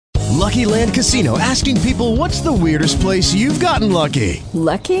Lucky Land Casino, asking people, what's the weirdest place you've gotten lucky?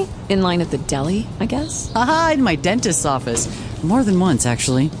 Lucky? In line at the deli, I guess? Aha, in my dentist's office. More than once,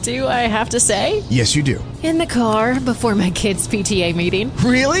 actually. Do I have to say? Yes, you do. In the car before my kids' PTA meeting.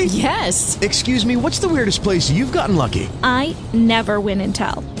 Really? Yes. Excuse me, what's the weirdest place you've gotten lucky? I never win and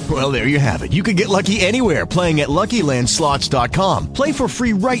tell. Well, there you have it. You can get lucky anywhere, playing at LuckyLandSlots.com. Play for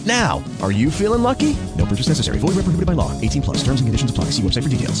free right now. Are you feeling lucky? No purchase necessary. Void where prohibited by law. 18 plus. Terms and conditions apply. See website for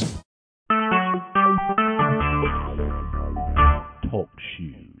details. Talk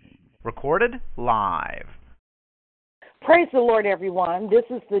shoes. Recorded live. Praise the Lord, everyone. This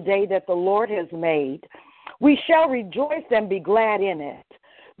is the day that the Lord has made. We shall rejoice and be glad in it.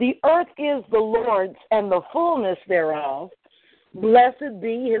 The earth is the Lord's and the fullness thereof. Blessed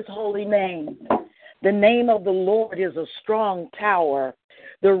be his holy name. The name of the Lord is a strong tower.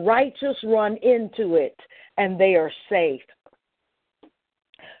 The righteous run into it, and they are safe.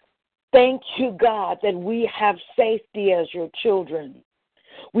 Thank you, God, that we have safety as your children.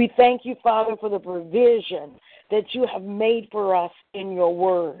 We thank you, Father, for the provision that you have made for us in your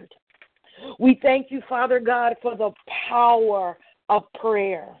word. We thank you, Father God, for the power of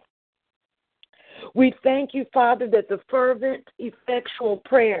prayer. We thank you, Father, that the fervent, effectual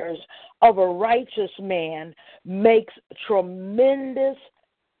prayers of a righteous man makes tremendous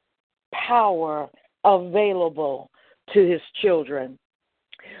power available to his children.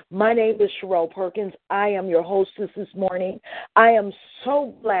 My name is Sherelle Perkins. I am your hostess this morning. I am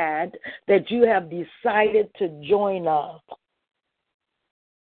so glad that you have decided to join us.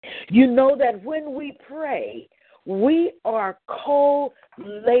 You know that when we pray, we are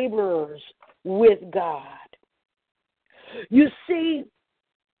co-laborers with God. You see,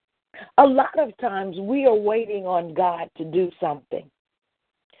 a lot of times we are waiting on God to do something,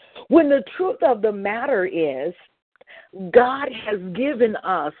 when the truth of the matter is, God has given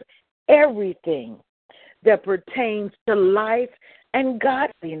us everything that pertains to life and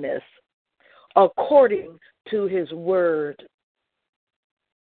godliness according to his word.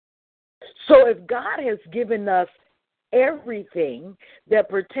 So if God has given us everything that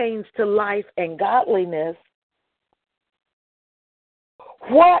pertains to life and godliness,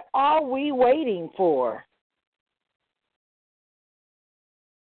 what are we waiting for?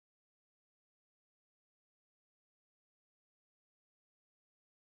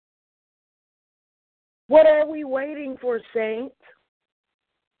 What are we waiting for, saints?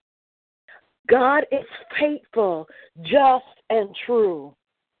 God is faithful, just, and true.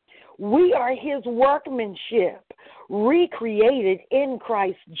 We are his workmanship, recreated in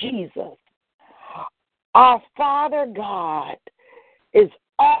Christ Jesus. Our Father God is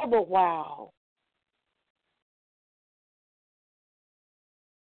all the while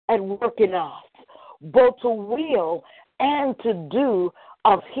at work in us, both to will and to do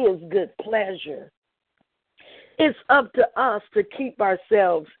of his good pleasure. It's up to us to keep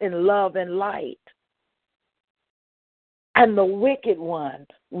ourselves in love and light. And the wicked one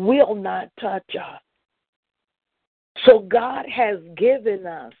will not touch us. So God has given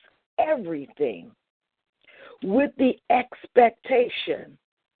us everything with the expectation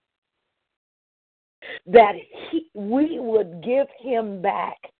that we would give him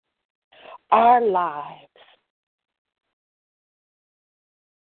back our lives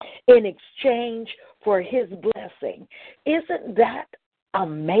in exchange for his blessing. Isn't that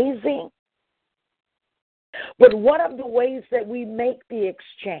amazing? But one of the ways that we make the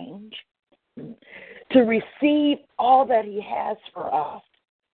exchange to receive all that he has for us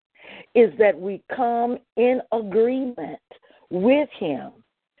is that we come in agreement with him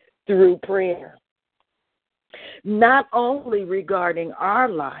through prayer. Not only regarding our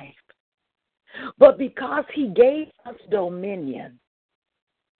life, but because he gave us dominion.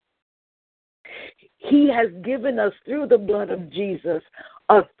 He has given us, through the blood of Jesus,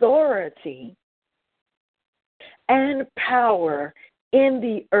 authority and power in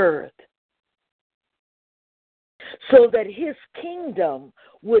the earth so that his kingdom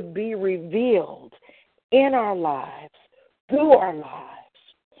would be revealed in our lives, through our lives,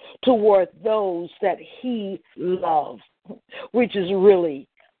 toward those that he loves, which is really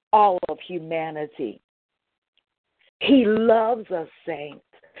all of humanity. He loves us, saints.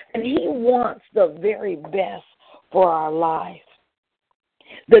 And he wants the very best for our life.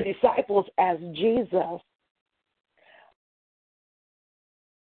 The disciples asked Jesus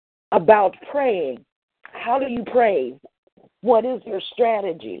about praying. How do you pray? What is your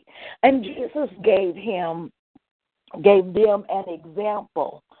strategy? And Jesus gave them an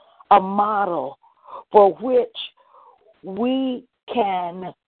example, a model for which we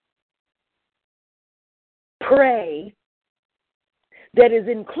can pray that is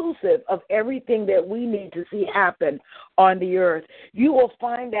inclusive of everything that we need to see happen on the earth. You will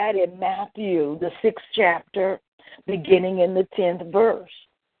find that in Matthew, the 6th chapter, beginning in the 10th verse.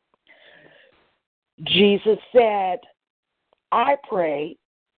 Jesus said, I pray,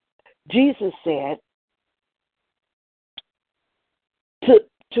 Jesus said,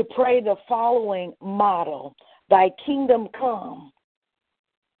 to pray the following model, thy kingdom come.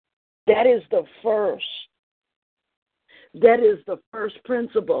 That is the first. That is the first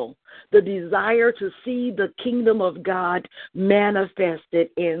principle, the desire to see the kingdom of God manifested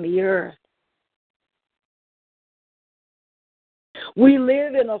in the earth. We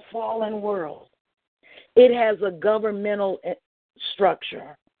live in a fallen world. It has a governmental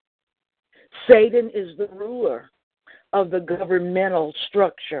structure. Satan is the ruler of the governmental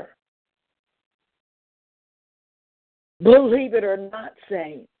structure. Believe it or not,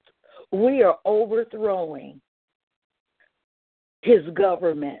 saints, we are overthrowing his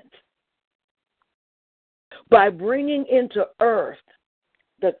government by bringing into earth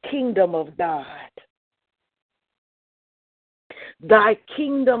the kingdom of God. Thy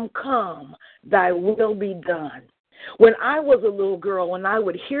kingdom come, thy will be done. When I was a little girl, and I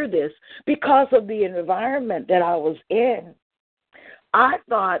would hear this, because of the environment that I was in, I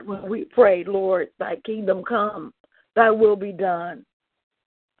thought when we prayed, Lord, thy kingdom come, thy will be done,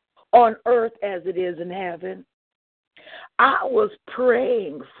 on earth as it is in heaven, I was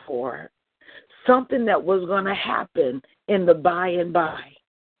praying for something that was going to happen in the by and by.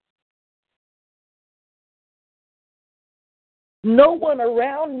 No one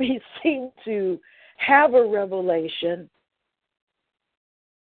around me seemed to have a revelation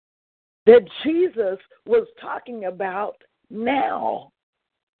that Jesus was talking about now.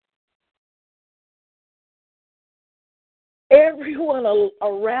 Everyone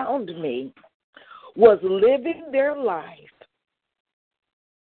around me was living their life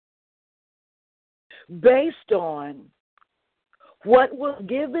based on what was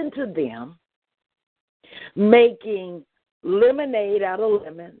given to them, making lemonade out of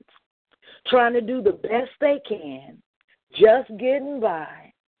lemons, trying to do the best they can, just getting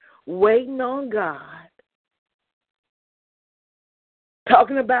by, waiting on God,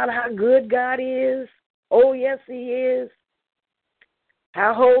 talking about how good God is. Oh, yes, he is.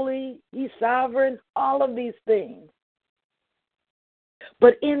 How holy, he's sovereign, all of these things.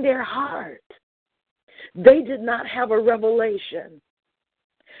 But in their heart, they did not have a revelation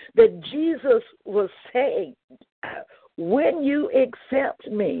that Jesus was saying, when you accept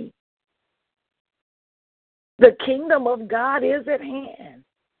me, the kingdom of God is at hand.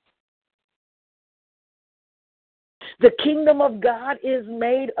 The kingdom of God is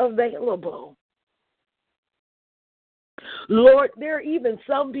made available. Lord, there are even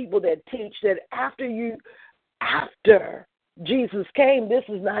some people that teach that after Jesus came, this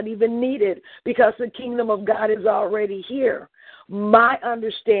is not even needed because the kingdom of God is already here. My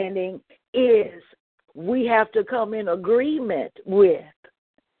understanding is we have to come in agreement with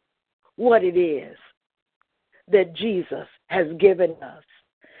what it is that Jesus has given us.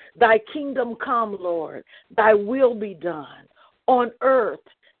 Thy kingdom come, Lord. Thy will be done on earth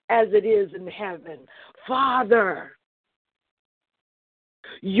as it is in heaven. Father,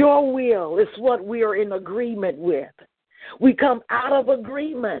 your will is what we are in agreement with. We come out of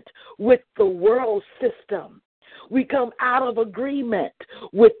agreement with the world system. We come out of agreement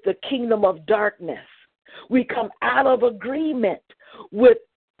with the kingdom of darkness. We come out of agreement with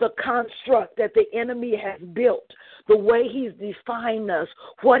the construct that the enemy has built, the way he's defined us,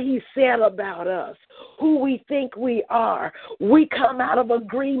 what he said about us, who we think we are. We come out of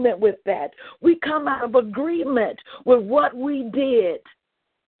agreement with that. We come out of agreement with what we did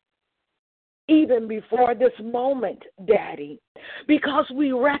even before this moment, Daddy, because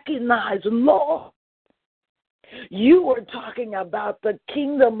we recognize, Lord, you were talking about the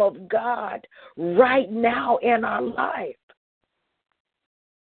kingdom of God right now in our life.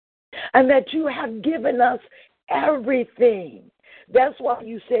 And that you have given us everything. That's why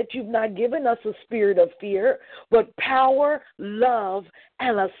you said you've not given us a spirit of fear, but power, love,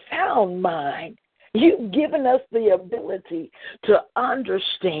 and a sound mind. You've given us the ability to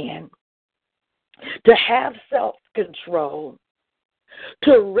understand, to have self-control,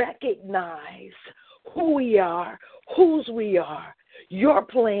 to recognize who we are, whose we are, your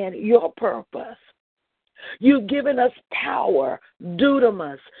plan, your purpose. You've given us power,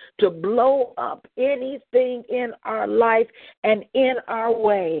 dunamis, to blow up anything in our life and in our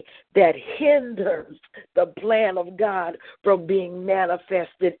way that hinders the plan of God from being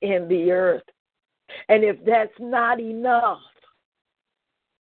manifested in the earth. And if that's not enough,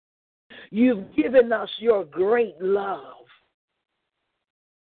 you've given us your great love.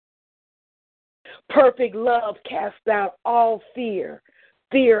 Perfect love casts out all fear.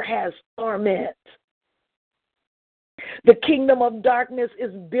 Fear has torment. The kingdom of darkness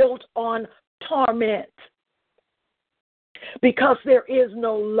is built on torment because there is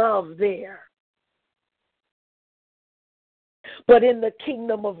no love there. But in the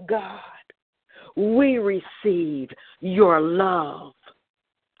kingdom of God, we receive your love.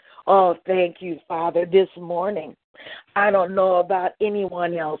 Oh, thank you, Father, this morning. I don't know about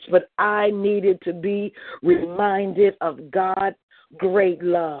anyone else, but I needed to be reminded of God's great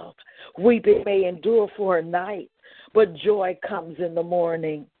love. Weeping may endure for a night, but joy comes in the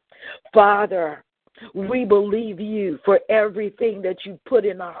morning. Father, we believe you for everything that you put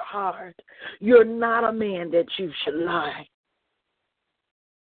in our heart. You're not a man that you should lie.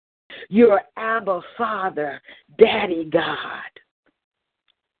 You're Abba, Father, Daddy God.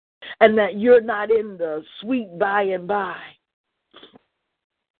 And that you're not in the sweet by and by.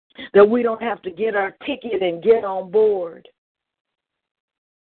 That we don't have to get our ticket and get on board.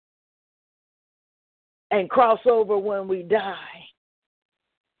 And cross over when we die.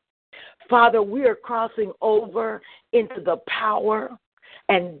 Father, we are crossing over into the power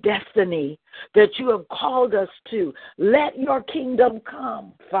and destiny that you have called us to. Let your kingdom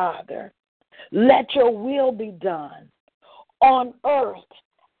come, Father. Let your will be done on earth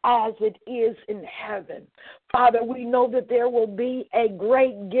as it is in heaven. Father, we know that there will be a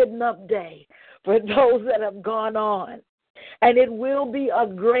great getting up day for those that have gone on. And it will be a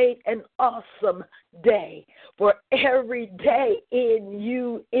great and awesome day. For every day in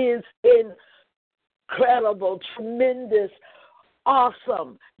you is incredible, tremendous,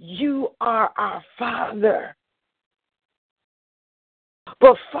 awesome. You are our Father.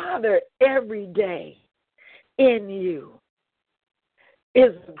 But Father, every day in you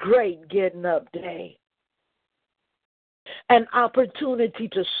is a great getting up day. An opportunity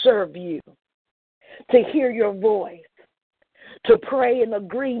to serve you, to hear your voice, to pray in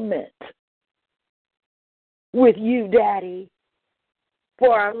agreement with you, Daddy,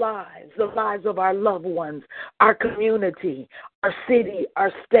 for our lives, the lives of our loved ones, our community, our city,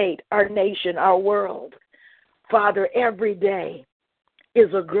 our state, our nation, our world. Father, every day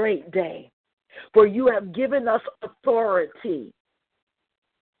is a great day, for you have given us authority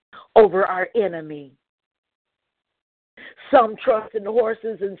over our enemy. Some trust in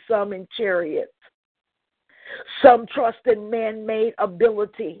horses and some in chariots. Some trust in man-made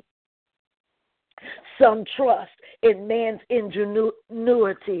ability. Some trust in man's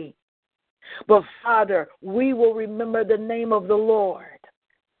ingenuity. But Father, we will remember the name of the Lord,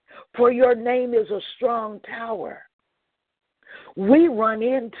 for your name is a strong tower. We run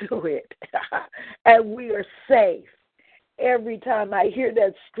into it and we are safe. Every time I hear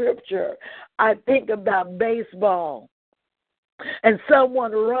that scripture, I think about baseball and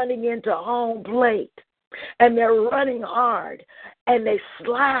someone running into home plate. And they're running hard, and they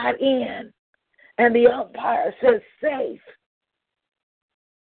slide in, and the umpire says, safe.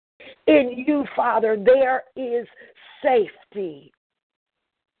 In you, Father, there is safety.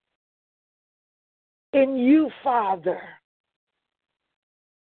 In you, Father,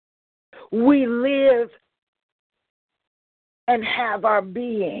 we live and have our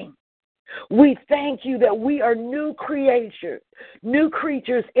being. We thank you that we are new creatures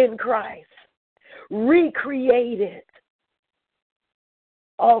in Christ. Recreated.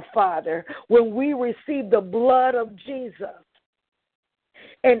 Oh, Father, when we receive the blood of Jesus,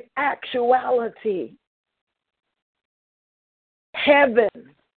 in actuality, heaven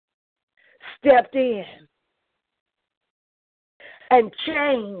stepped in and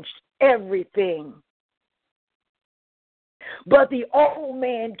changed everything. But the old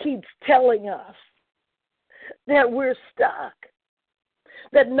man keeps telling us that we're stuck,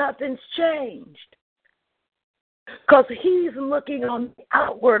 that nothing's changed. Because he's looking on the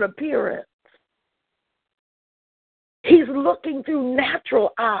outward appearance. He's looking through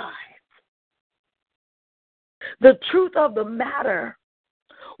natural eyes. The truth of the matter,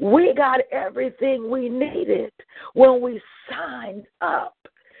 we got everything we needed when we signed up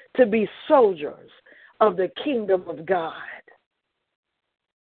to be soldiers of the kingdom of God.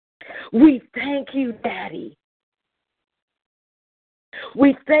 We thank you, Daddy.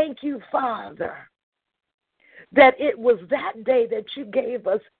 We thank you, Father, that it was that day that you gave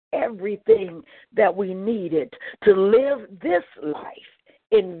us everything that we needed to live this life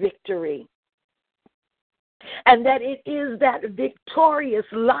in victory. And that it is that victorious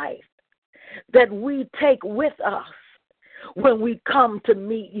life that we take with us when we come to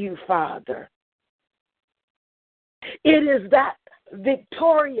meet you, Father. It is that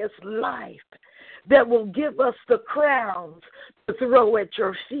victorious life that will give us the crowns to throw at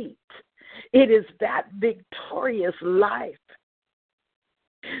your feet. It is that victorious life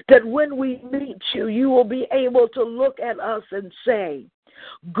that when we meet you, you will be able to look at us and say,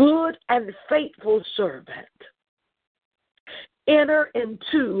 good and faithful servant, enter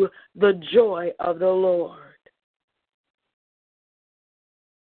into the joy of the Lord.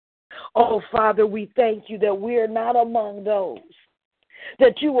 Oh, Father, we thank you that we are not among those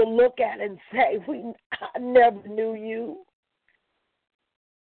that you will look at and say, I never knew you.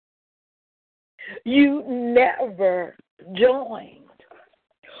 You never joined.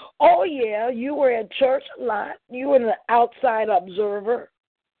 Oh, yeah, you were at church a lot. You were an outside observer.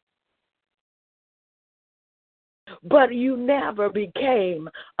 But you never became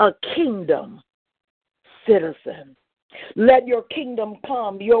a kingdom citizen. Let your kingdom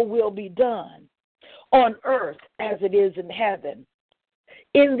come, your will be done on earth as it is in heaven.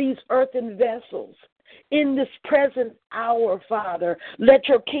 In these earthen vessels, in this present hour, Father, let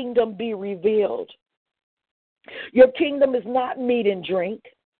your kingdom be revealed. Your kingdom is not meat and drink.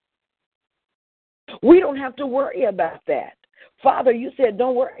 We don't have to worry about that. Father, you said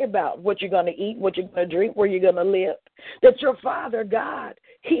don't worry about what you're going to eat, what you're going to drink, where you're going to live. That your Father, God,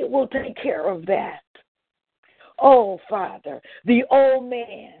 He will take care of that. Oh, Father, the old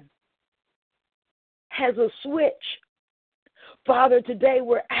man has a switch. Father, today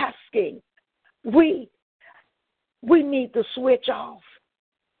we're asking, we need to switch off.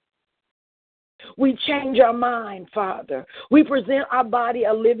 We change our mind, Father. We present our body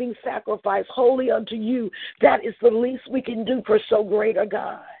a living sacrifice, holy unto you. That is the least we can do for so great a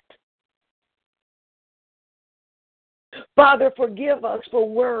God. Father, forgive us for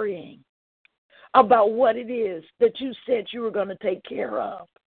worrying about what it is that you said you were going to take care of.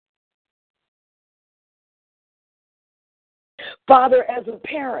 Father, as a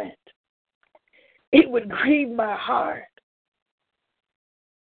parent, it would grieve my heart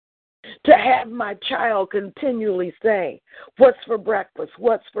to have my child continually say, what's for breakfast?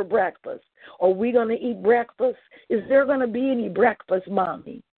 What's for breakfast? Are we going to eat breakfast? Is there going to be any breakfast,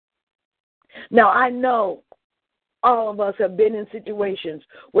 Mommy? Now, I know all of us have been in situations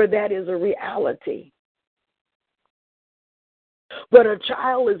where that is a reality. But a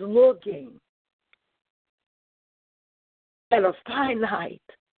child is looking at a finite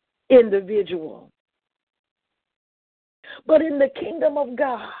individual. But in the kingdom of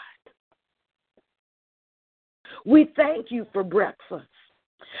God, we thank you for breakfast.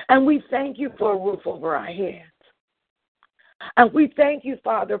 And we thank you for a roof over our heads. And we thank you,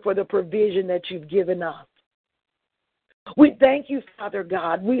 Father, for the provision that you've given us. We thank you, Father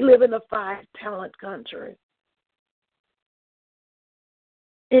God. We live in a 5-talent country.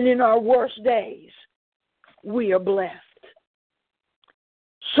 And in our worst days, we are blessed.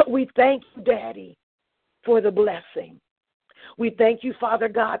 So we thank you, Daddy, for the blessing. We thank you, Father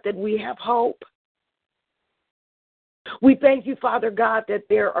God, that we have hope. We thank you, Father God, that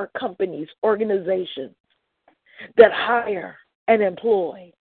there are companies, organizations that hire and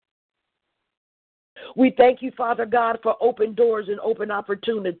employ. We thank you, Father God, for open doors and open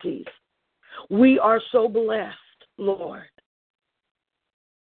opportunities. We are so blessed, Lord,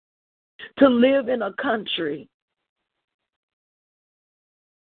 to live in a country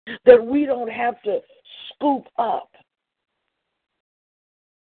that we don't have to scoop up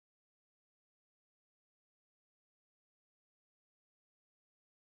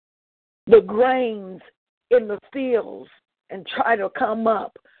the grains in the fields and try to come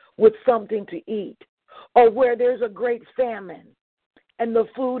up with something to eat, or where there's a great famine and the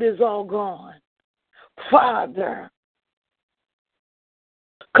food is all gone. Father,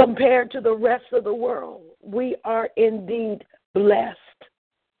 compared to the rest of the world, we are indeed blessed.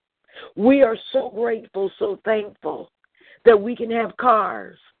 We are so grateful, so thankful that we can have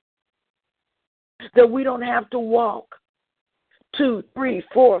cars, that we don't have to walk 2, 3,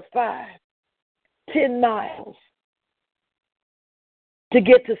 4, 5, 10 miles to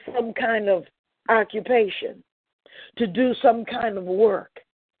get to some kind of occupation, to do some kind of work,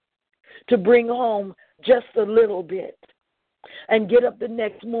 to bring home just a little bit and get up the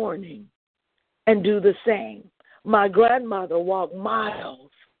next morning and do the same. My grandmother walked miles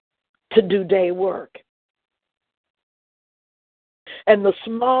to do day work. And the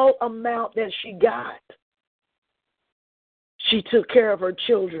small amount that she got, she took care of her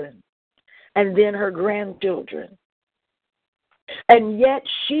children and then her grandchildren. And yet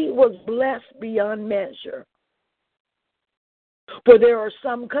she was blessed beyond measure. For there are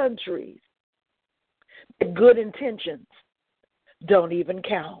some countries that good intentions don't even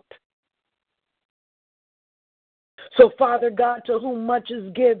count. So, Father God, to whom much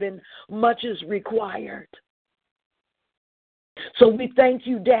is given, much is required. So we thank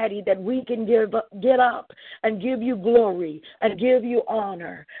you, Daddy, that we can get up and give you glory and give you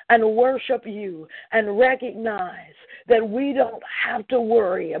honor and worship you and recognize that we don't have to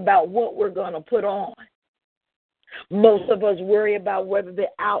worry about what we're going to put on. Most of us worry about whether the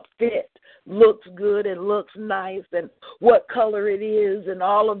outfit looks good and looks nice and what color it is and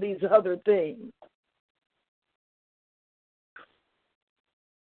all of these other things.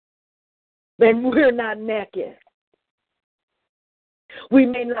 And we're not naked. We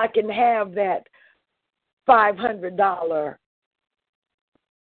may not can have that $500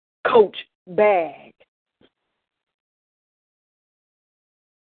 Coach bag.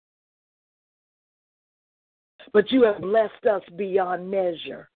 But you have blessed us beyond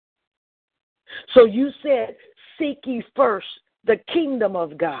measure. So you said, seek ye first the kingdom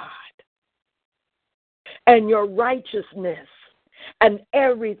of God and your righteousness, and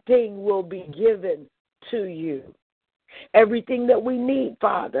everything will be given to you. Everything that we need,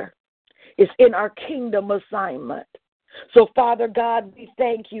 Father, is in our kingdom assignment. So, Father God, we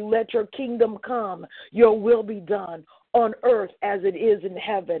thank you. Let your kingdom come. Your will be done on earth as it is in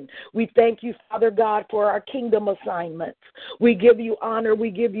heaven. We thank you, Father God, for our kingdom assignments. We give you honor.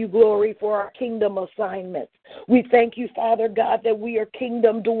 We give you glory for our kingdom assignments. We thank you, Father God, that we are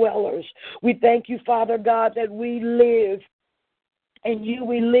kingdom dwellers. We thank you, Father God, that we live in you.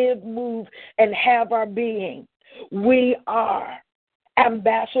 We live, move, and have our being. We are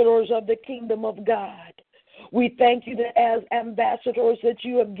ambassadors of the kingdom of God. We thank you that as ambassadors that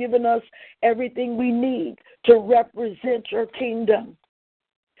you have given us everything we need to represent your kingdom.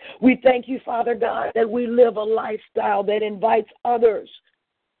 We thank you, Father God, that we live a lifestyle that invites others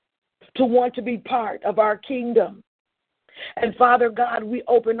to want to be part of our kingdom. And Father God, we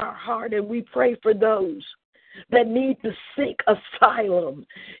open our heart and we pray for those that need to seek asylum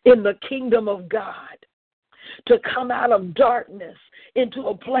in the kingdom of God, to come out of darkness into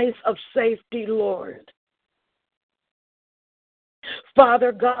a place of safety, Lord.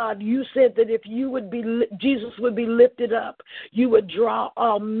 Father God, you said that if you would be, Jesus would be lifted up, you would draw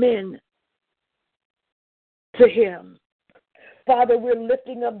all men to him. Father, we're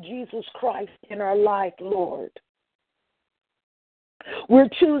lifting up Jesus Christ in our life, Lord. We're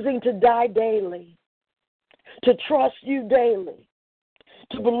choosing to die daily, to trust you daily,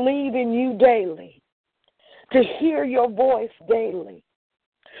 to believe in you daily, to hear your voice daily,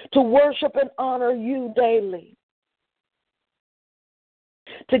 to worship and honor you daily,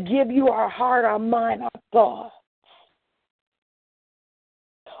 to give you our heart, our mind, our thoughts,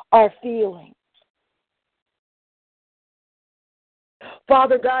 our feelings.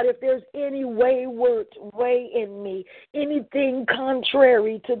 Father God, if there's any wayward way in me, anything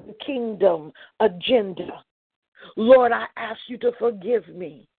contrary to the kingdom agenda, Lord, I ask you to forgive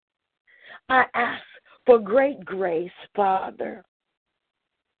me. I ask for great grace, Father.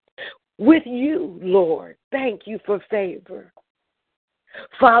 With you, Lord, thank you for favor.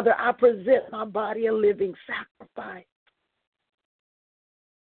 Father, I present my body a living sacrifice.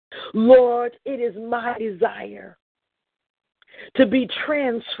 Lord, it is my desire to be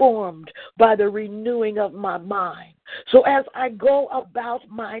transformed by the renewing of my mind. So as I go about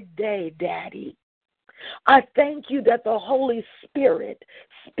my day, Daddy, I thank you that the Holy Spirit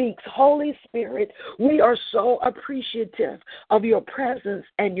speaks. Holy Spirit, we are so appreciative of your presence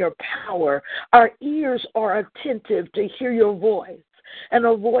and your power. Our ears are attentive to hear your voice, and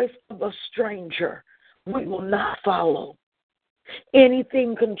a voice of a stranger we will not follow.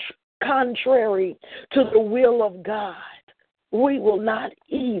 Anything contrary to the will of God, we will not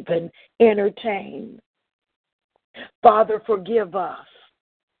even entertain. Father, forgive us.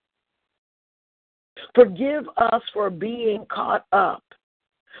 Forgive us for being caught up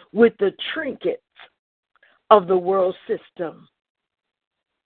with the trinkets of the world system,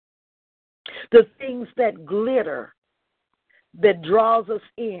 the things that glitter, that draws us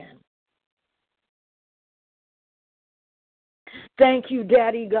in. Thank you,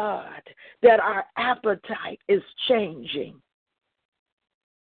 Daddy God, that our appetite is changing.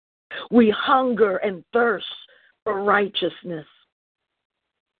 We hunger and thirst for righteousness.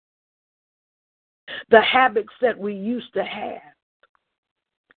 The habits that we used to have,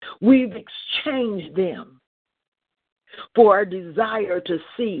 we've exchanged them for our desire to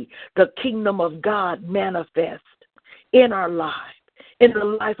see the kingdom of God manifest in our life, in the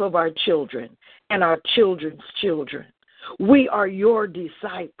life of our children and our children's children. We are your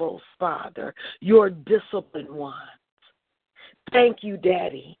disciples, Father, your disciplined ones. Thank you,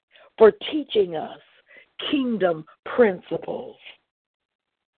 Daddy, for teaching us kingdom principles.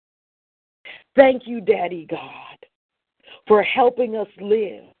 Thank you, Daddy God, for helping us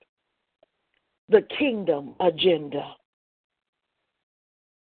live the kingdom agenda.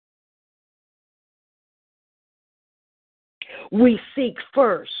 We seek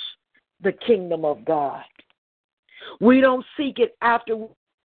first the kingdom of God. We don't seek it after.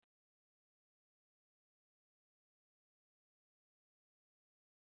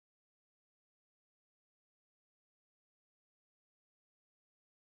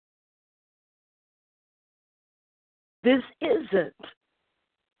 This isn't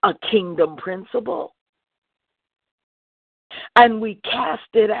a kingdom principle. And we cast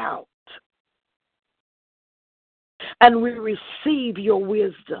it out. And we receive your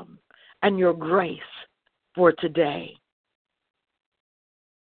wisdom and your grace for today.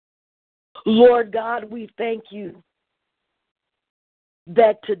 Lord God, we thank you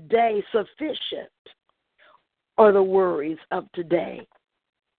that today sufficient are the worries of today.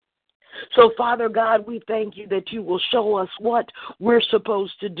 So, Father God, we thank you that you will show us what we're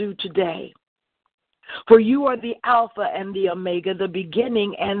supposed to do today. For you are the Alpha and the Omega, the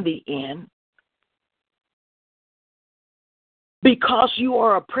beginning and the end. Because you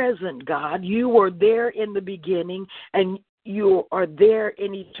are a present God, you were there in the beginning and you are there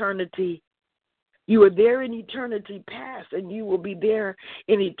in eternity. You are there in eternity past and you will be there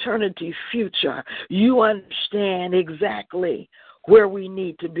in eternity future. You understand exactly where we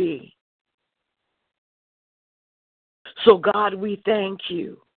need to be. So God, we thank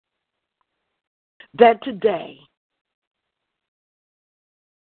you that today,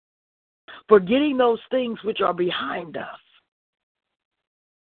 forgetting those things which are behind us,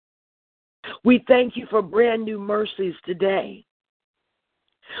 we thank you for brand new mercies today.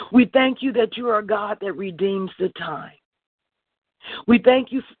 We thank you that you are a God that redeems the time. We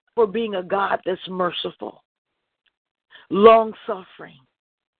thank you for being a God that's merciful, long-suffering.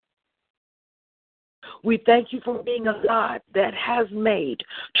 We thank you for being a God that has made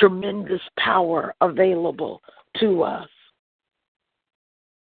tremendous power available to us.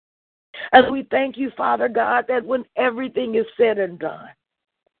 And we thank you, Father God, that when everything is said and done,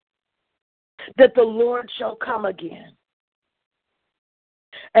 that the Lord shall come again,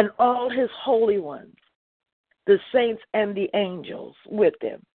 and all his holy ones, the saints and the angels with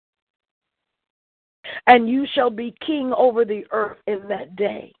him. And you shall be king over the earth in that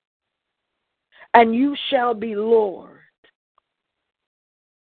day, and you shall be Lord,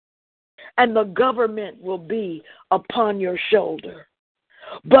 and the government will be upon your shoulder.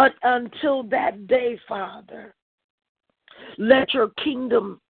 But until that day, Father, let your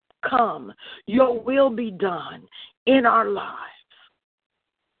kingdom come, your will be done in our lives,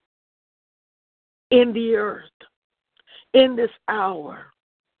 in the earth, in this hour.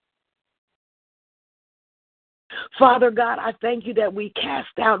 Father God, I thank you that we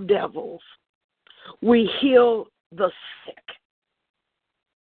cast out devils. We heal the sick.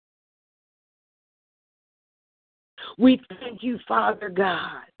 We thank you, Father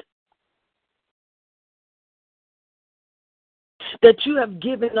God, that you have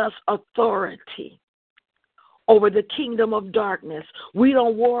given us authority over the kingdom of darkness. We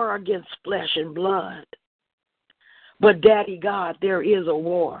don't war against flesh and blood. But, Daddy God, there is a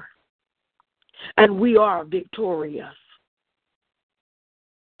war, and we are victorious.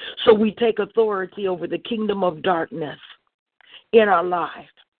 So we take authority over the kingdom of darkness in our life.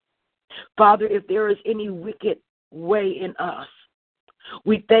 Father, if there is any wicked way in us,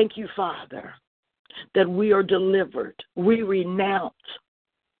 we thank you, Father, that we are delivered. We renounce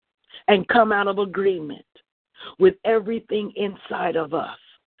and come out of agreement with everything inside of us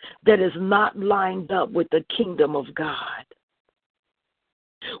that is not lined up with the kingdom of God.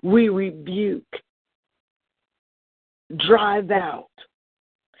 We rebuke, drive out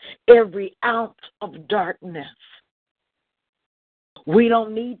every ounce of darkness. We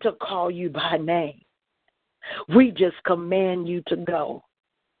don't need to call you by name. We just command you to go.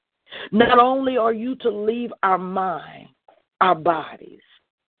 Not only are you to leave our mind, our bodies,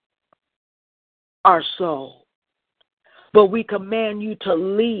 our soul, but we command you to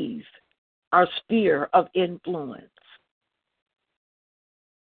leave our sphere of influence.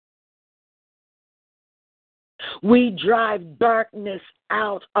 We drive darkness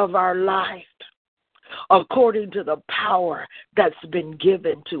out of our life according to the power that's been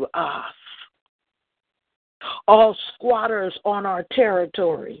given to us. All squatters on our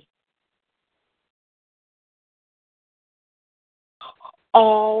territory,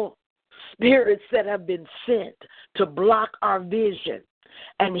 all spirits that have been sent to block our vision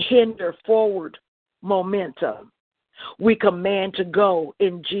and hinder forward momentum, we command to go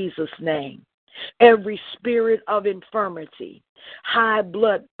in Jesus' name. Every spirit of infirmity, high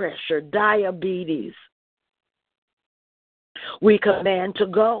blood pressure, diabetes, we command to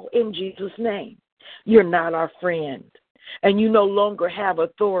go in Jesus' name. You're not our friend, and you no longer have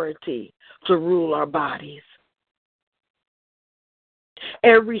authority to rule our bodies.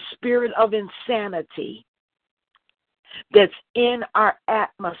 Every spirit of insanity that's in our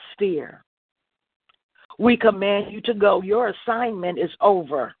atmosphere, we command you to go. Your assignment is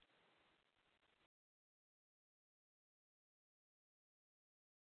over.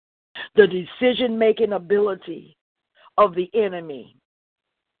 The decision-making ability of the enemy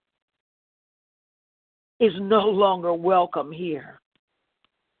is no longer welcome here.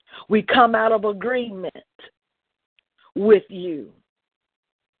 We come out of agreement with you.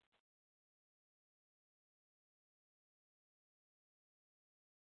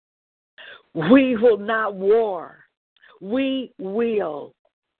 We will not war. We will.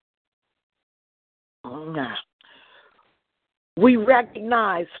 We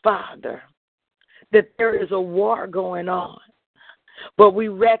recognize, Father, that there is a war going on. But we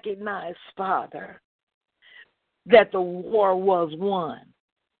recognize, Father, that the war was won.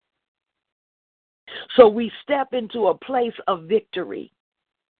 So we step into a place of victory.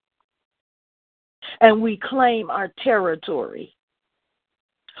 And we claim our territory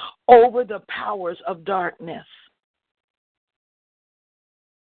over the powers of darkness.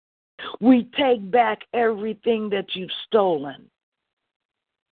 We take back everything that you've stolen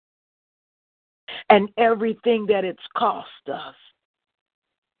and everything that it's cost us.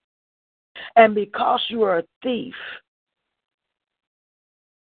 And because you are a thief,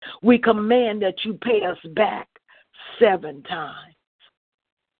 we command that you pay us back 7 times.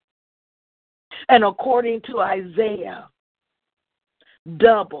 And according to Isaiah,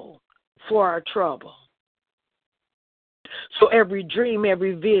 double for our trouble. So every dream,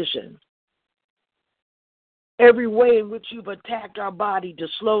 every vision, every way in which you've attacked our body to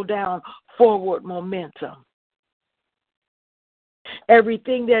slow down forward momentum,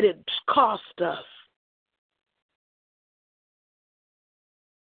 everything that it's cost us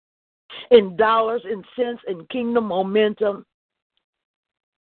in dollars and cents and kingdom momentum,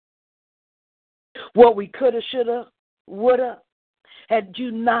 what we coulda, shoulda, woulda, had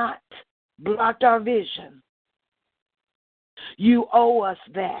you not blocked our vision, you owe us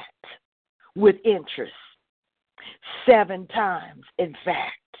that with interest 7 times, in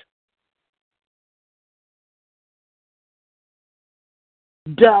fact.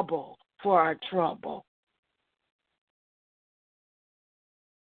 Double for our trouble.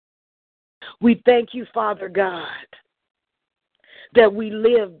 We thank you, Father God, that we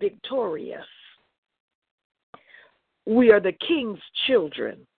live victorious. We are the King's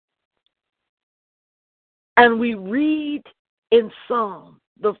children. And we read in Psalm,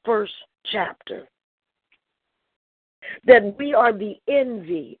 the 1st chapter, that we are the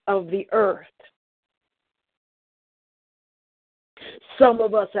envy of the earth. Some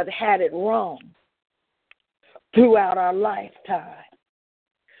of us have had it wrong throughout our lifetime.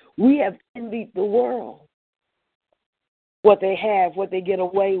 We have envied the world, what they have, what they get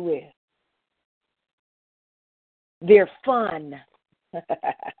away with. Their fun.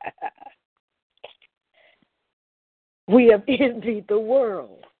 We have envied the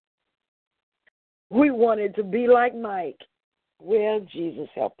world. We wanted to be like Mike. Well, Jesus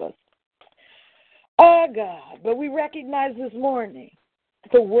help us. Oh, God. But we recognize this morning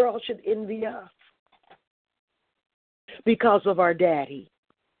the world should envy us because of our daddy.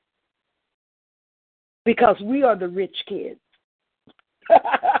 Because we are the rich kids.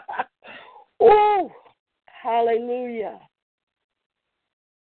 Oh, hallelujah.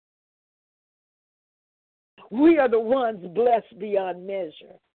 We are the ones blessed beyond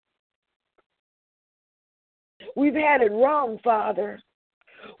measure. We've had it wrong, Father.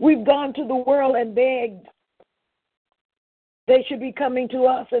 We've gone to the world and begged. They should be coming to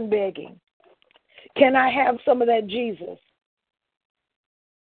us and begging. Can I have some of that Jesus?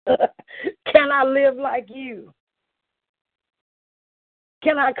 Can I live like you?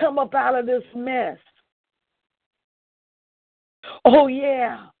 Can I come up out of this mess? Oh,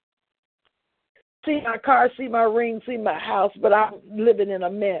 yeah. See my car, see my ring, see my house, but I'm living in a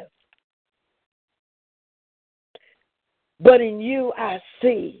mess. But in you, I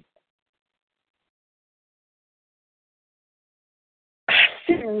see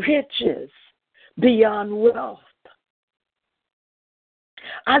riches beyond wealth.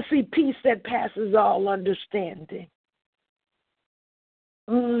 I see peace that passes all understanding.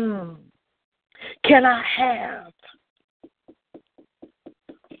 Can I have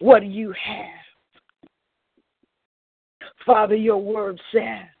what you have? Father, your word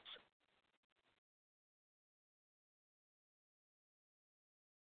says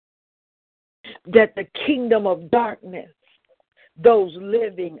that the kingdom of darkness, those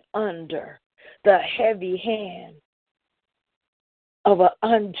living under the heavy hand of an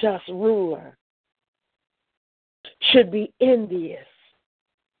unjust ruler, should be envious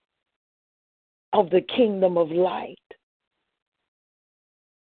of the kingdom of light,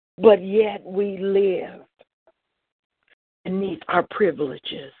 but yet we live beneath our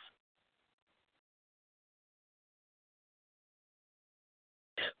privileges.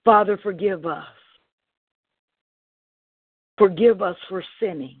 Father, forgive us. Forgive us for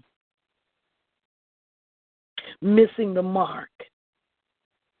sinning, missing the mark,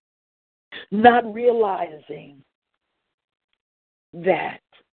 not realizing that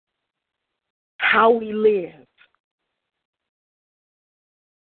how we live,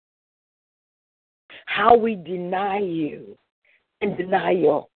 how we deny you and deny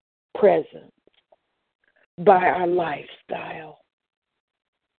your presence by our lifestyle.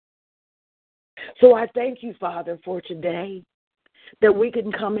 So I thank you, Father, for today, that we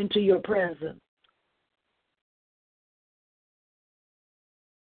can come into your presence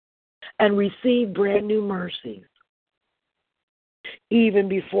and receive brand new mercies. Even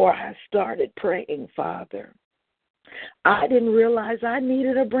before I started praying, Father, I didn't realize I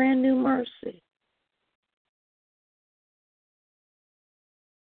needed a brand new mercy.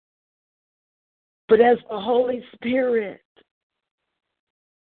 But as the Holy Spirit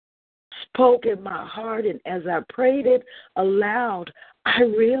spoke in my heart, and as I prayed it aloud, I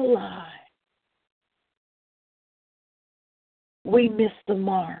realized we missed the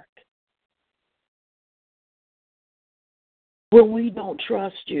mark when we don't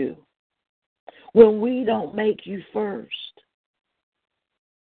trust you, when we don't make you first,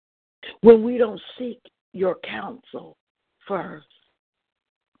 when we don't seek your counsel first,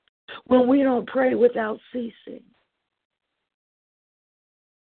 when we don't pray without ceasing,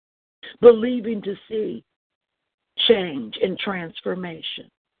 believing to see change and transformation,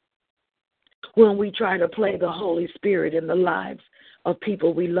 when we try to play the Holy Spirit in the lives of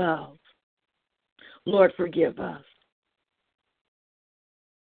people we love. Lord, forgive us.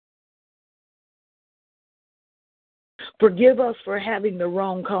 Forgive us for having the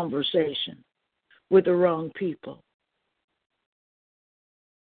wrong conversation with the wrong people,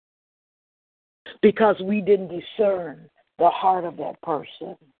 because we didn't discern the heart of that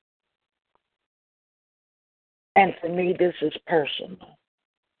person. And for me, this is personal.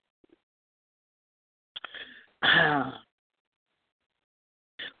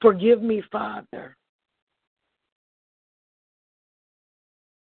 Forgive me, Father.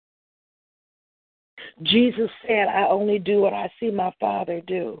 Jesus said, I only do what I see my Father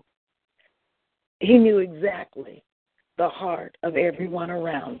do. He knew exactly the heart of everyone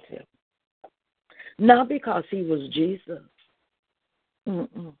around him. Not because he was Jesus.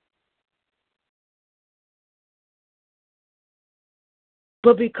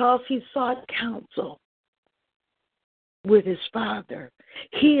 But because he sought counsel with his Father.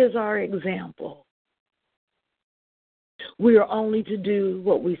 He is our example. We are only to do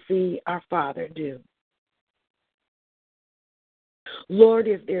what we see our Father do. Lord,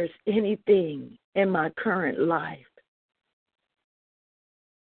 if there's anything in my current life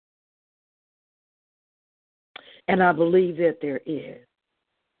and I believe that there is,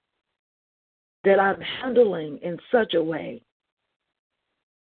 that I'm handling in such a way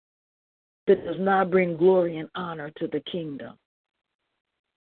that does not bring glory and honor to the kingdom,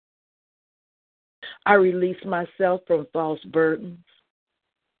 I release myself from false burdens,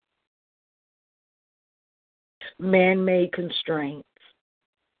 man-made constraints,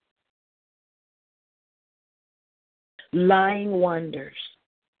 lying wonders,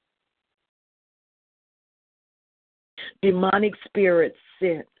 demonic spirits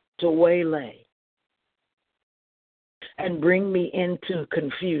sent to waylay and bring me into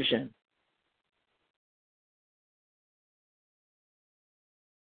confusion.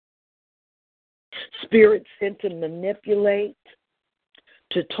 Spirits sent to manipulate,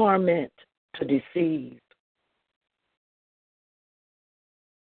 to torment, to deceive.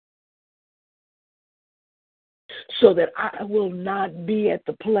 So that I will not be at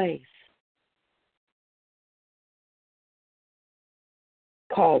the place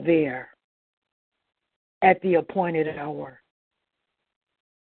called there at the appointed hour.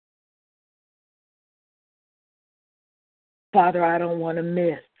 Father, I don't want to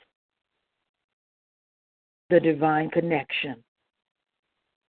miss the divine connection.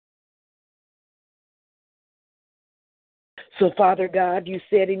 So, Father God, you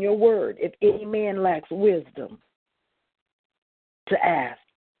said in your word, if any man lacks wisdom, to ask.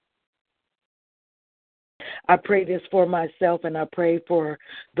 I pray this for myself, and I pray for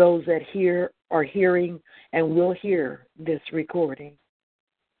those that are hearing and will hear this recording.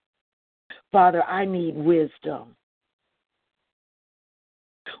 Father, I need wisdom.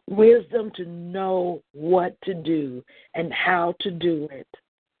 Wisdom to know what to do and how to do it.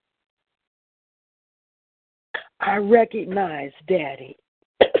 I recognize, Daddy,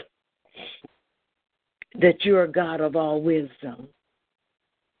 that you are God of all wisdom.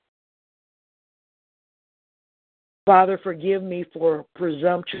 Father, forgive me for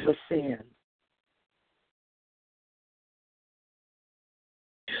presumptuous sin.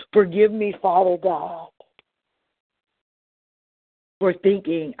 Forgive me, Father God, for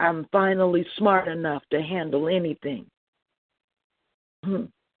thinking I'm finally smart enough to handle anything.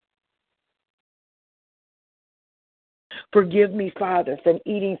 Forgive me, Father, from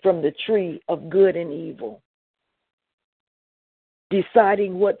eating from the tree of good and evil,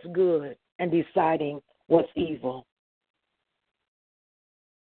 deciding what's good and deciding what's evil.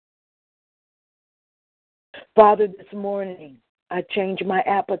 Father, this morning, I changed my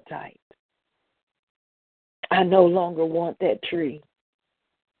appetite. I no longer want that tree.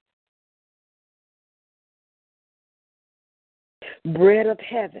 Bread of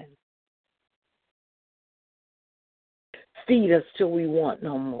heaven, feed us till we want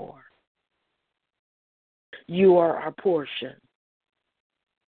no more. You are our portion.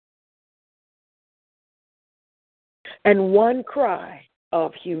 And one cry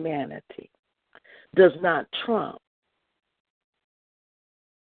of humanity does not trump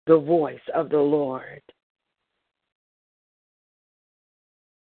the voice of the Lord.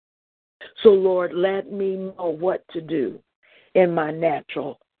 So, Lord, let me know what to do in my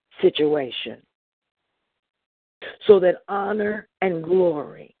natural situation so that honor and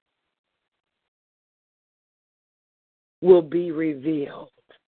glory will be revealed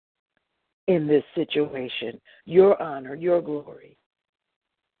in this situation. Your honor, your glory,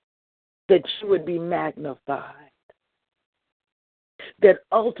 that you would be magnified, that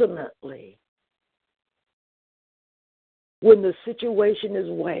ultimately, when the situation is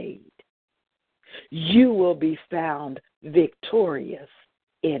weighed, you will be found victorious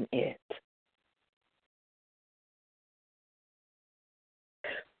in it.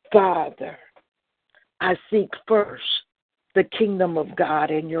 Father, I seek first the kingdom of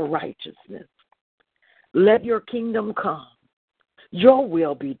God and your righteousness. Let your kingdom come, your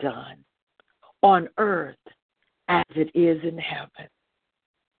will be done on earth as it is in heaven.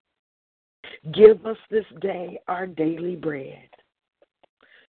 Give us this day our daily bread.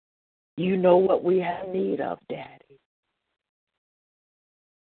 You know what we have need of, Daddy.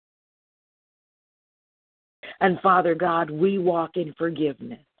 And Father God, we walk in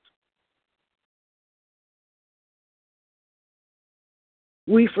forgiveness.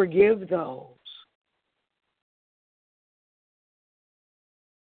 We forgive those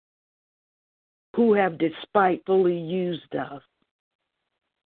who have despitefully used us.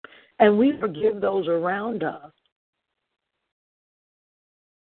 And we forgive those around us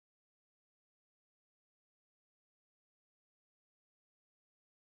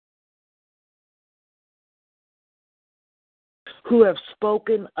who have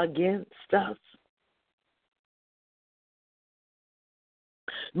spoken against us.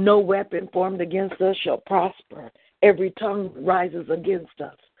 No weapon formed against us shall prosper. Every tongue that rises against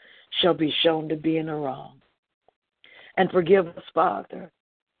us shall be shown to be in the wrong. And forgive us, Father,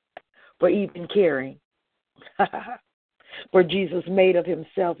 for even caring. For Jesus made of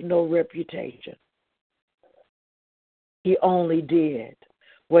himself no reputation. He only did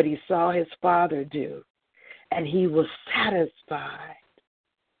what he saw his Father do, and he was satisfied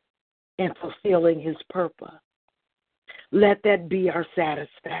in fulfilling his purpose. Let that be our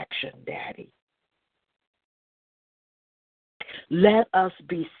satisfaction, Daddy. Let us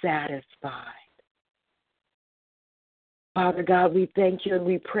be satisfied. Father God, we thank you and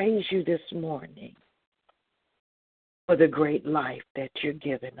we praise you this morning for the great life that you're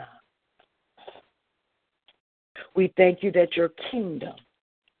giving us. We thank you that your kingdom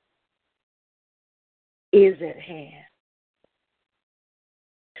is at hand.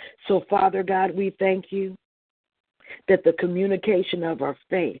 So, Father God, we thank you that the communication of our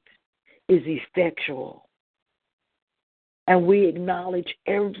faith is effectual. And we acknowledge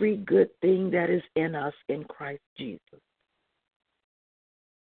every good thing that is in us in Christ Jesus.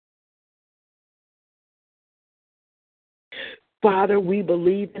 Father, we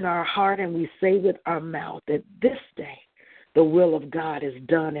believe in our heart and we say with our mouth that this day the will of God is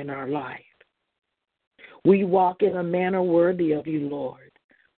done in our life. We walk in a manner worthy of you, Lord,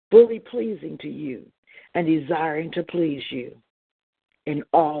 fully pleasing to you and desiring to please you in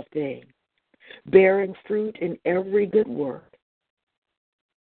all things, bearing fruit in every good work.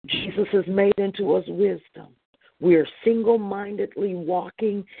 Jesus has made into us wisdom. We are single-mindedly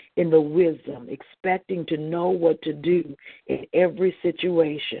walking in the wisdom, expecting to know what to do in every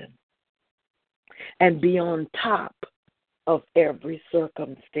situation and be on top of every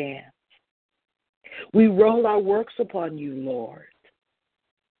circumstance. We roll our works upon you, Lord.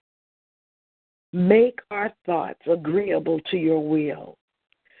 Make our thoughts agreeable to your will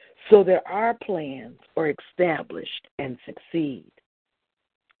so that our plans are established and succeed.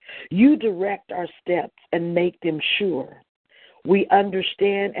 You direct our steps and make them sure. We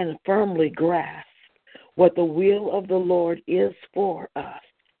understand and firmly grasp what the will of the Lord is for us.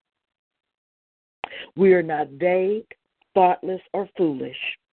 We are not vague, thoughtless, or foolish.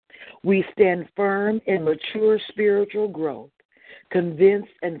 We stand firm in mature spiritual growth,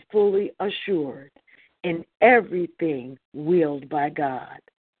 convinced and fully assured in everything willed by God.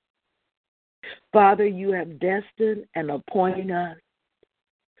 Father, you have destined and appointed us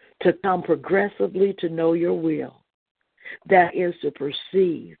to come progressively to know your will. That is to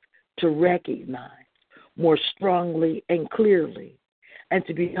perceive, to recognize more strongly and clearly, and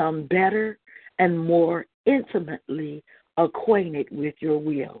to become better and more intimately acquainted with your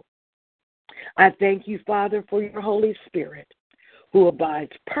will. I thank you, Father, for your Holy Spirit, who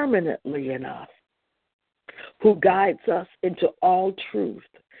abides permanently in us, who guides us into all truth,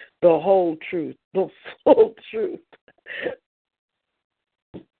 the whole truth, the full truth.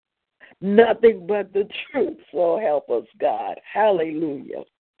 Nothing but the truth, so help us, God. Hallelujah.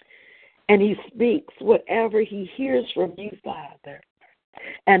 And he speaks whatever he hears from you, Father,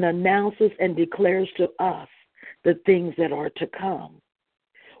 and announces and declares to us the things that are to come.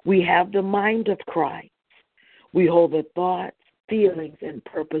 We have the mind of Christ. We hold the thoughts, feelings, and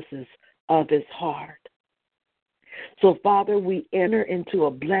purposes of his heart. So, Father, we enter into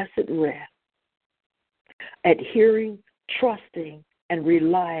a blessed rest, adhering, trusting, and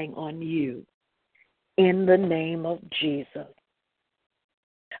relying on you in the name of Jesus.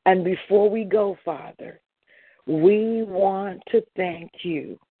 And before we go, Father, we want to thank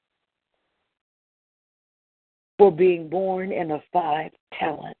you for being born in a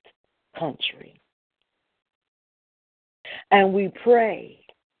 5-talent country. And we pray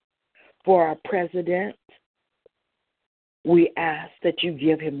for our president. We ask that you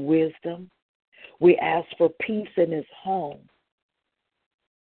give him wisdom. We ask for peace in his home.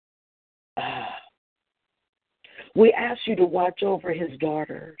 We ask you to watch over his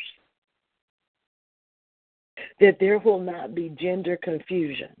daughters, that there will not be gender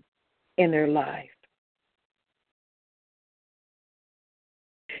confusion in their life.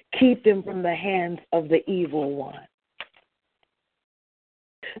 Keep them from the hands of the evil one,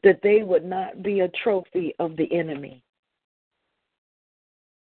 that they would not be a trophy of the enemy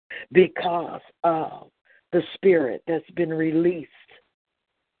because of the spirit that's been released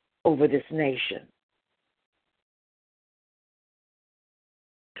over this nation.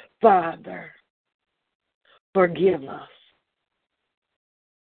 Father, forgive us.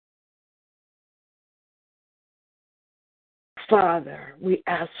 Father, we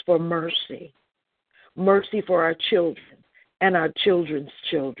ask for mercy. Mercy for our children and our children's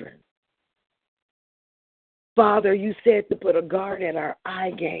children. Father, you said to put a guard at our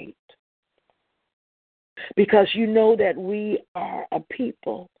eye gate because you know that we are a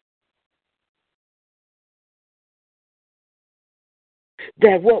people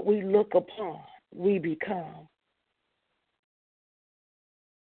that what we look upon, we become.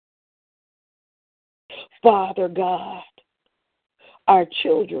 Father God, our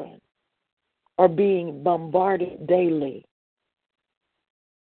children are being bombarded daily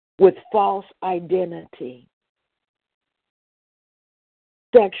with false identity,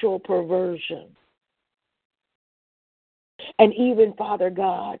 sexual perversion, and even, Father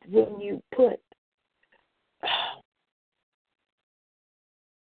God, when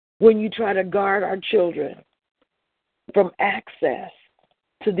you try to guard our children from access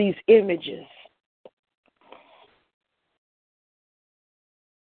to these images,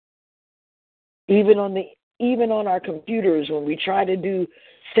 even on our computers, when we try to do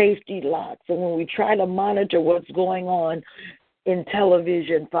safety locks and when we try to monitor what's going on in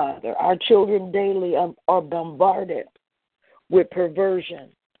television, Father, our children daily are bombarded with perversion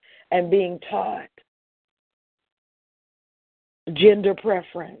and being taught gender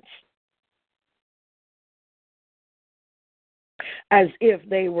preference as if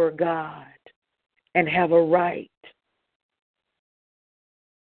they were God and have a right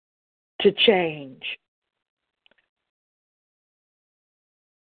to change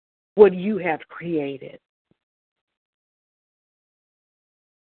what you have created.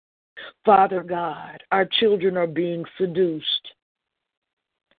 Father God, our children are being seduced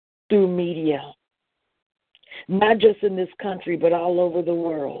through media, not just in this country, but all over the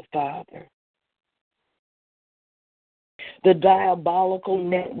world, Father. The diabolical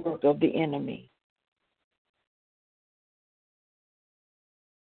network of the enemy.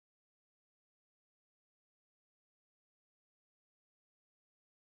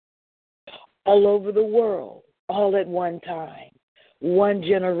 all over the world, all at one time. One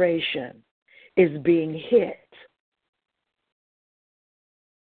generation is being hit.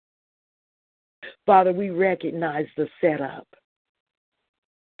 Father, we recognize the setup.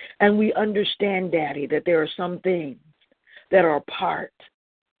 And we understand, Daddy, that there are some things that are part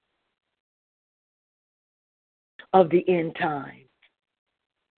of the end time.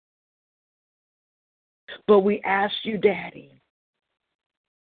 But we ask you, Daddy,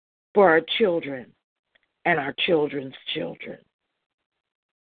 for our children and our children's children.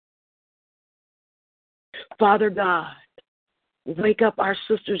 Father God, wake up our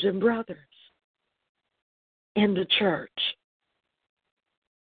sisters and brothers in the church.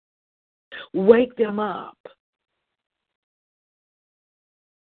 Wake them up.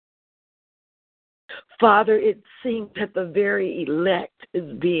 Father, it seems that the very elect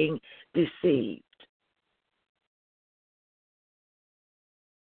is being deceived.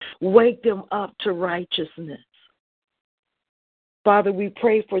 Wake them up to righteousness. Father, we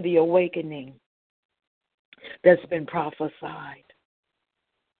pray for the awakening that's been prophesied.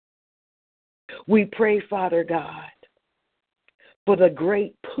 We pray, Father God, for the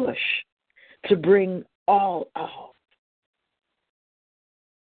great push to bring all out.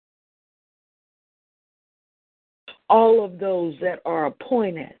 All of those that are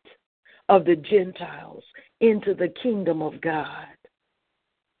appointed of the Gentiles into the kingdom of God.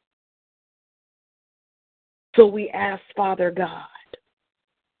 So we ask, Father God,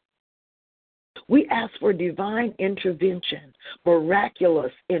 we ask for divine intervention,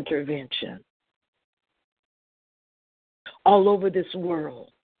 miraculous intervention all over this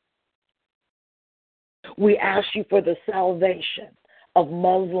world. We ask you for the salvation of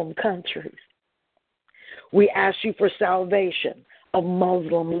Muslim countries. We ask you for salvation of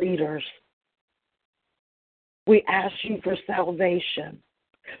Muslim leaders. We ask you for salvation,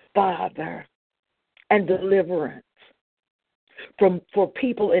 Father, and deliverance for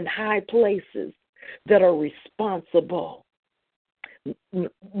people in high places that are responsible.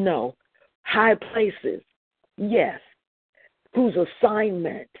 No, high places, yes, whose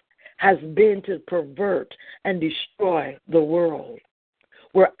assignment has been to pervert and destroy the world.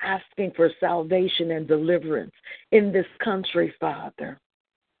 We're asking for salvation and deliverance in this country, Father.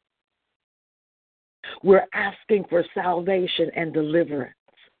 We're asking for salvation and deliverance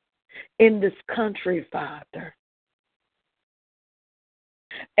in this country, Father.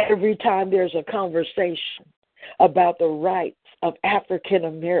 Every time there's a conversation about the rights of African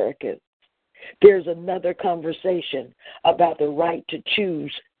Americans, there's another conversation about the right to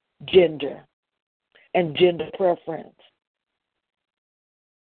choose gender and gender preference.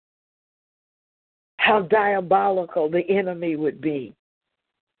 How diabolical the enemy would be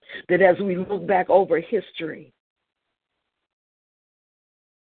that as we look back over history,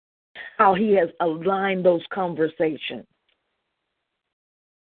 how he has aligned those conversations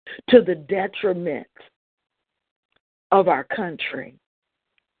to the detriment of our country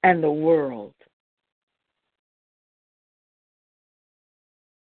and the world.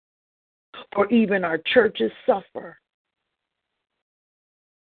 For even our churches suffer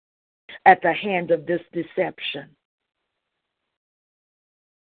at the hand of this deception.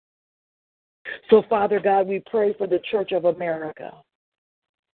 So, Father God, we pray for the Church of America,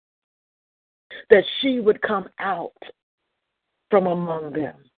 that she would come out from among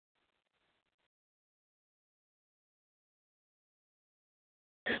them.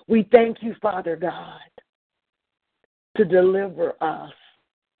 We thank you, Father God, to deliver us,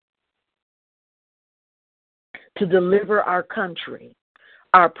 to deliver our country,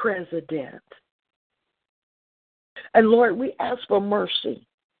 our president. And Lord, we ask for mercy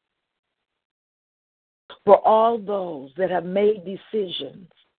for all those that have made decisions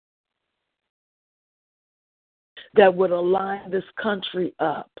that would align this country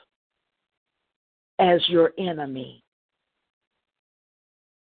up as your enemy.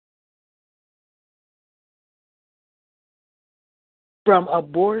 From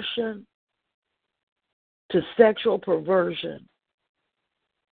abortion to sexual perversion.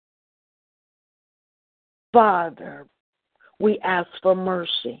 Father, we ask for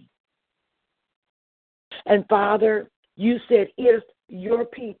mercy. And Father, you said if your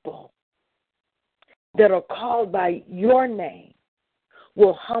people that are called by your name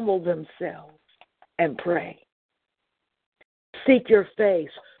will humble themselves and pray, seek your face,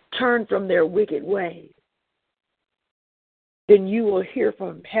 turn from their wicked ways, then you will hear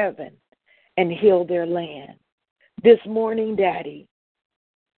from heaven and heal their land. This morning, Daddy,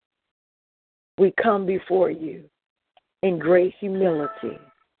 we come before you in great humility,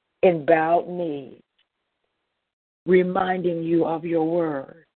 in bowed knees, reminding you of your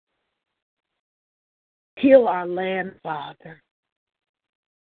word. Heal our land, Father.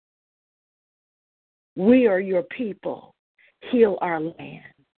 We are your people. Heal our land.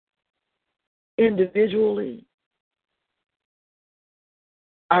 Individually,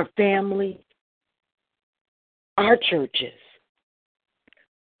 our family, our churches,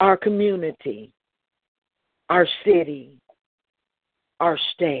 our community, our city, our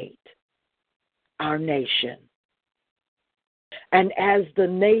state, our nation. And as the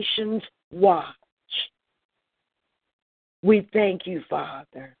nations watch, we thank you,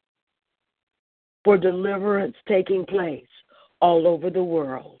 Father, for deliverance taking place all over the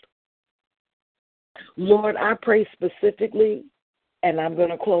world. Lord, I pray specifically, and I'm going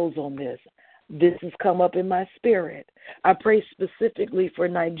to close on this. This has come up in my spirit. I pray specifically for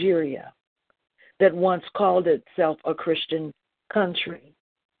Nigeria, that once called itself a Christian country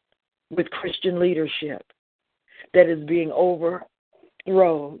with Christian leadership, that is being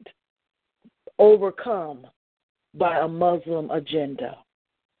overcome by a Muslim agenda.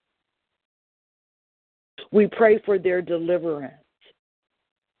 We pray for their deliverance.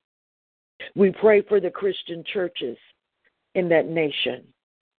 We pray for the Christian churches in that nation.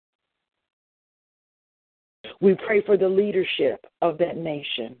 We pray for the leadership of that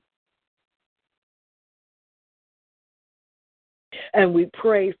nation. And we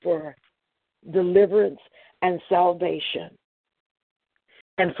pray for deliverance and salvation.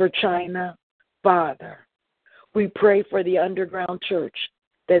 And for China, Father, we pray for the underground church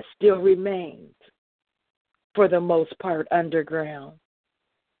that still remains, for the most part, underground.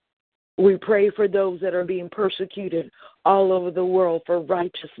 We pray for those that are being persecuted all over the world for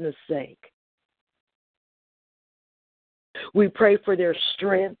righteousness' sake. We pray for their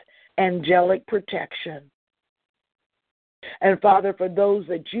strength, angelic protection. And Father, for those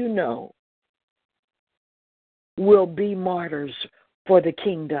that you know will be martyrs for the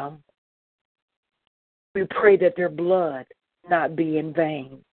kingdom, we pray that their blood not be in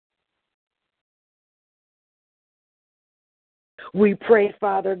vain. We pray,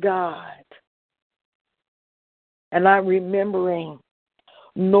 Father God, and I'm remembering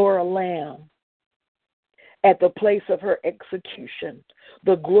Nora Lamb at the place of her execution.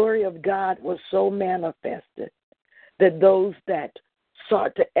 The glory of God was so manifested that those that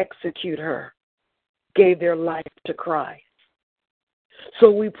sought to execute her gave their life to Christ.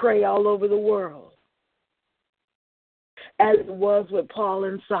 So we pray all over the world, as it was with Paul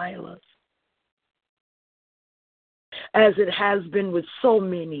and Silas, as it has been with so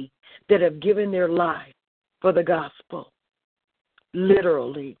many that have given their life for the gospel,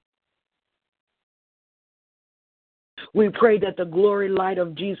 literally. We pray that the glory light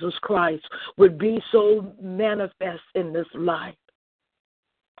of Jesus Christ would be so manifest in this life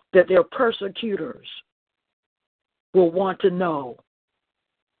that their persecutors will want to know,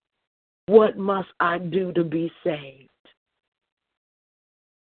 what must I do to be saved?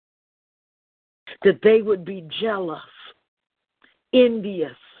 That they would be jealous,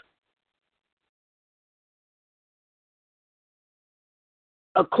 envious,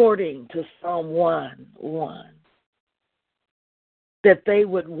 according to Psalm 1:1, that they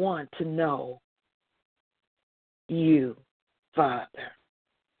would want to know you, Father.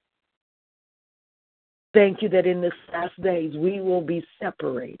 Thank you that in this last days we will be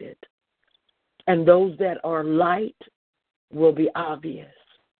separated, and those that are light will be obvious.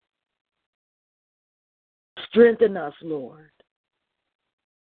 Strengthen us, Lord.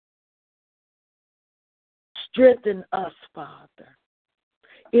 Strengthen us, Father,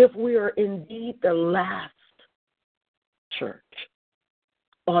 if we are indeed the last church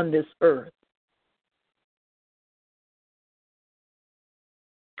on this earth.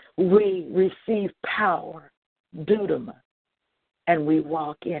 We receive power, dunamis, and we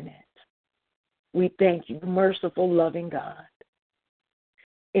walk in it. We thank you, merciful, loving God,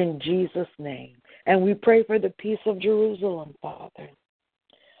 in Jesus' name. And we pray for the peace of Jerusalem, Father.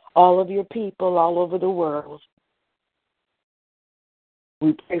 All of your people all over the world,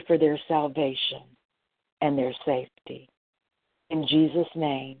 we pray for their salvation and their safety. In Jesus'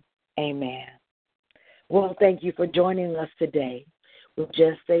 name, amen. Well, thank you for joining us today with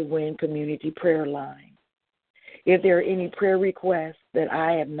Just Say Win Community Prayer Line. If there are any prayer requests that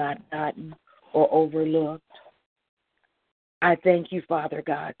I have not gotten or overlooked, I thank you, Father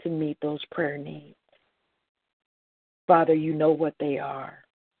God, to meet those prayer needs. Father, you know what they are.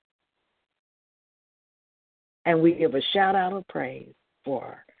 And we give a shout out of praise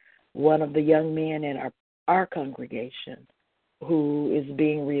for one of the young men in our congregation who is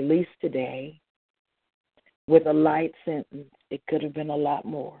being released today with a light sentence. It could have been a lot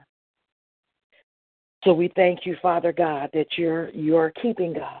more. So we thank you, Father God, that you're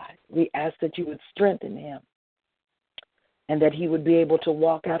keeping God. we ask that you would strengthen him and that he would be able to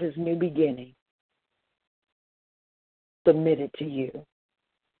walk out his new beginning submitted to you.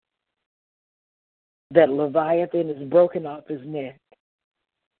 That Leviathan is broken off his neck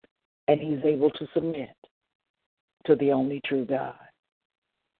and he's able to submit to the only true God.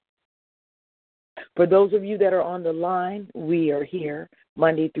 For those of you that are on the line, we are here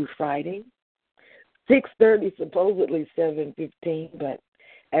Monday through Friday, 6:30, supposedly 7:15, but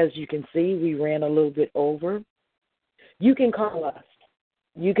as you can see, we ran a little bit over. You can call us.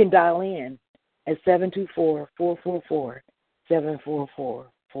 You can dial in at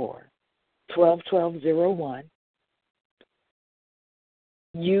 724-444-7444, 12-1201.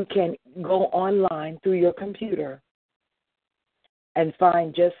 You can go online through your computer and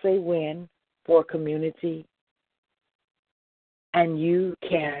find Just Say Win for Community, and you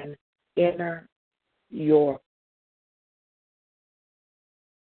can enter your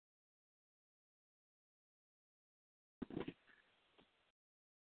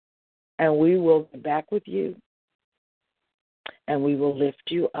and we will be back with you, and we will lift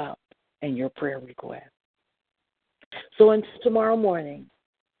you up in your prayer request. So until tomorrow morning,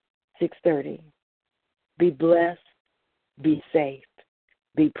 6:30, be blessed, be safe,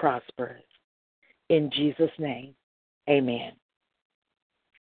 be prosperous. In Jesus' name, amen.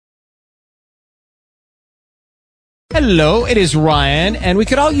 Hello, it is Ryan, and we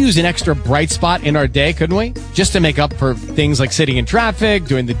could all use an extra bright spot in our day, couldn't we? Just to make up for things like sitting in traffic,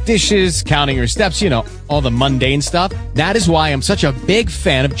 doing the dishes, counting your steps, all the mundane stuff. That is why I'm such a big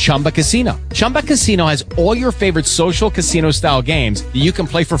fan of Chumba Casino. Chumba Casino has all your favorite social casino-style games that you can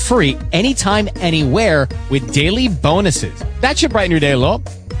play for free anytime, anywhere with daily bonuses. That should brighten your day a little.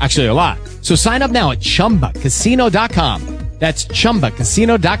 Actually, a lot. So sign up now at ChumbaCasino.com. That's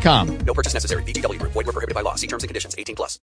ChumbaCasino.com. No purchase necessary. VGW Group. Void where prohibited by law. See terms and conditions. 18+.